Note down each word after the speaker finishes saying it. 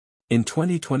In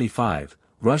 2025,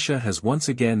 Russia has once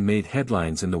again made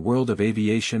headlines in the world of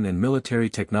aviation and military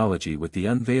technology with the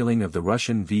unveiling of the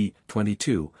Russian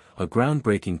V-22, a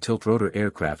groundbreaking tiltrotor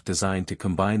aircraft designed to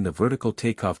combine the vertical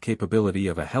takeoff capability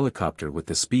of a helicopter with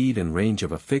the speed and range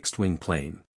of a fixed-wing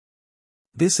plane.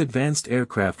 This advanced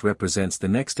aircraft represents the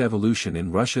next evolution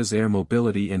in Russia's air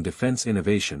mobility and defense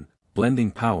innovation, blending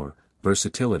power,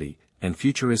 versatility, and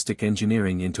futuristic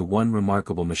engineering into one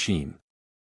remarkable machine.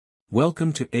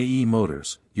 Welcome to AE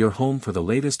Motors, your home for the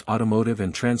latest automotive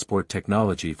and transport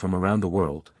technology from around the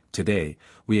world. Today,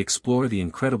 we explore the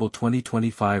incredible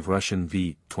 2025 Russian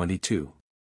V-22.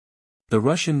 The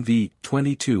Russian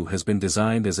V-22 has been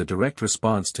designed as a direct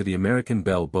response to the American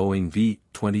Bell Boeing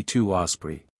V-22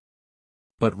 Osprey.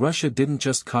 But Russia didn't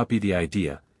just copy the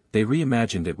idea, they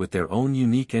reimagined it with their own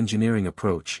unique engineering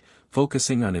approach,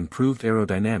 focusing on improved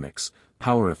aerodynamics,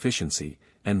 power efficiency,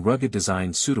 and rugged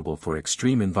design suitable for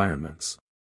extreme environments.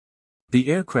 The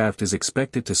aircraft is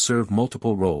expected to serve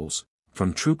multiple roles,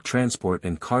 from troop transport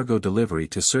and cargo delivery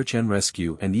to search and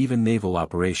rescue and even naval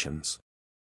operations.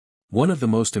 One of the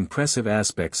most impressive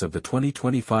aspects of the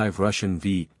 2025 Russian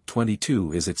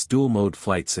V-22 is its dual-mode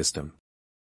flight system.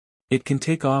 It can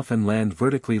take off and land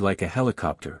vertically like a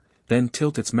helicopter, then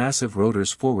tilt its massive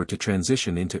rotors forward to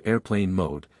transition into airplane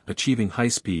mode, achieving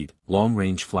high-speed,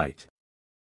 long-range flight.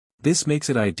 This makes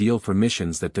it ideal for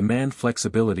missions that demand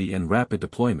flexibility and rapid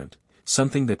deployment,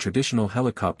 something that traditional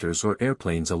helicopters or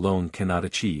airplanes alone cannot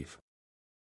achieve.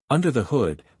 Under the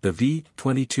hood, the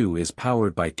V-22 is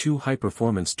powered by two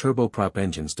high-performance turboprop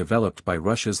engines developed by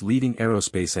Russia's leading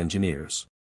aerospace engineers.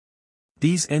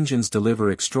 These engines deliver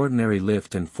extraordinary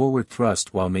lift and forward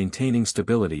thrust while maintaining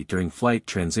stability during flight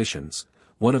transitions,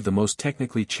 one of the most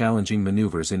technically challenging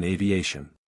maneuvers in aviation.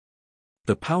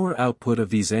 The power output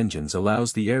of these engines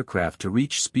allows the aircraft to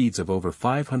reach speeds of over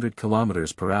 500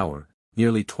 km per hour,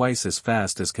 nearly twice as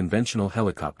fast as conventional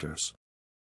helicopters.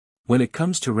 When it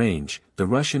comes to range, the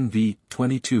Russian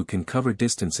V-22 can cover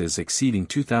distances exceeding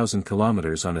 2,000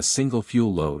 km on a single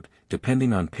fuel load,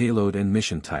 depending on payload and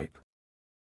mission type.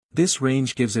 This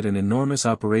range gives it an enormous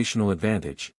operational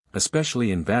advantage,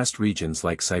 especially in vast regions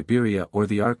like Siberia or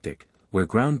the Arctic, where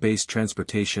ground-based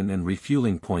transportation and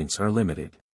refueling points are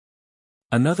limited.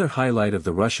 Another highlight of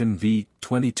the Russian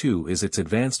V-22 is its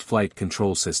advanced flight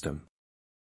control system.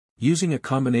 Using a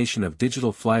combination of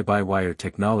digital fly-by-wire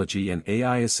technology and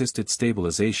AI-assisted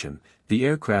stabilization, the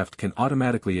aircraft can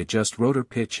automatically adjust rotor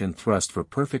pitch and thrust for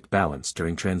perfect balance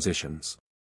during transitions.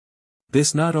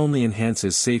 This not only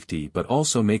enhances safety but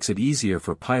also makes it easier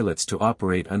for pilots to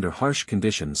operate under harsh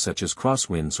conditions such as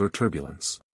crosswinds or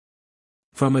turbulence.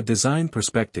 From a design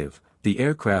perspective, the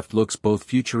aircraft looks both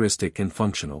futuristic and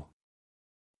functional.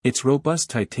 Its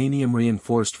robust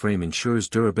titanium-reinforced frame ensures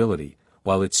durability,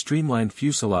 while its streamlined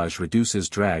fuselage reduces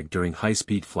drag during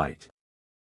high-speed flight.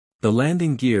 The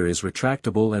landing gear is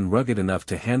retractable and rugged enough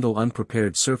to handle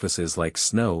unprepared surfaces like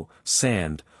snow,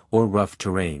 sand, or rough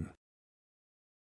terrain.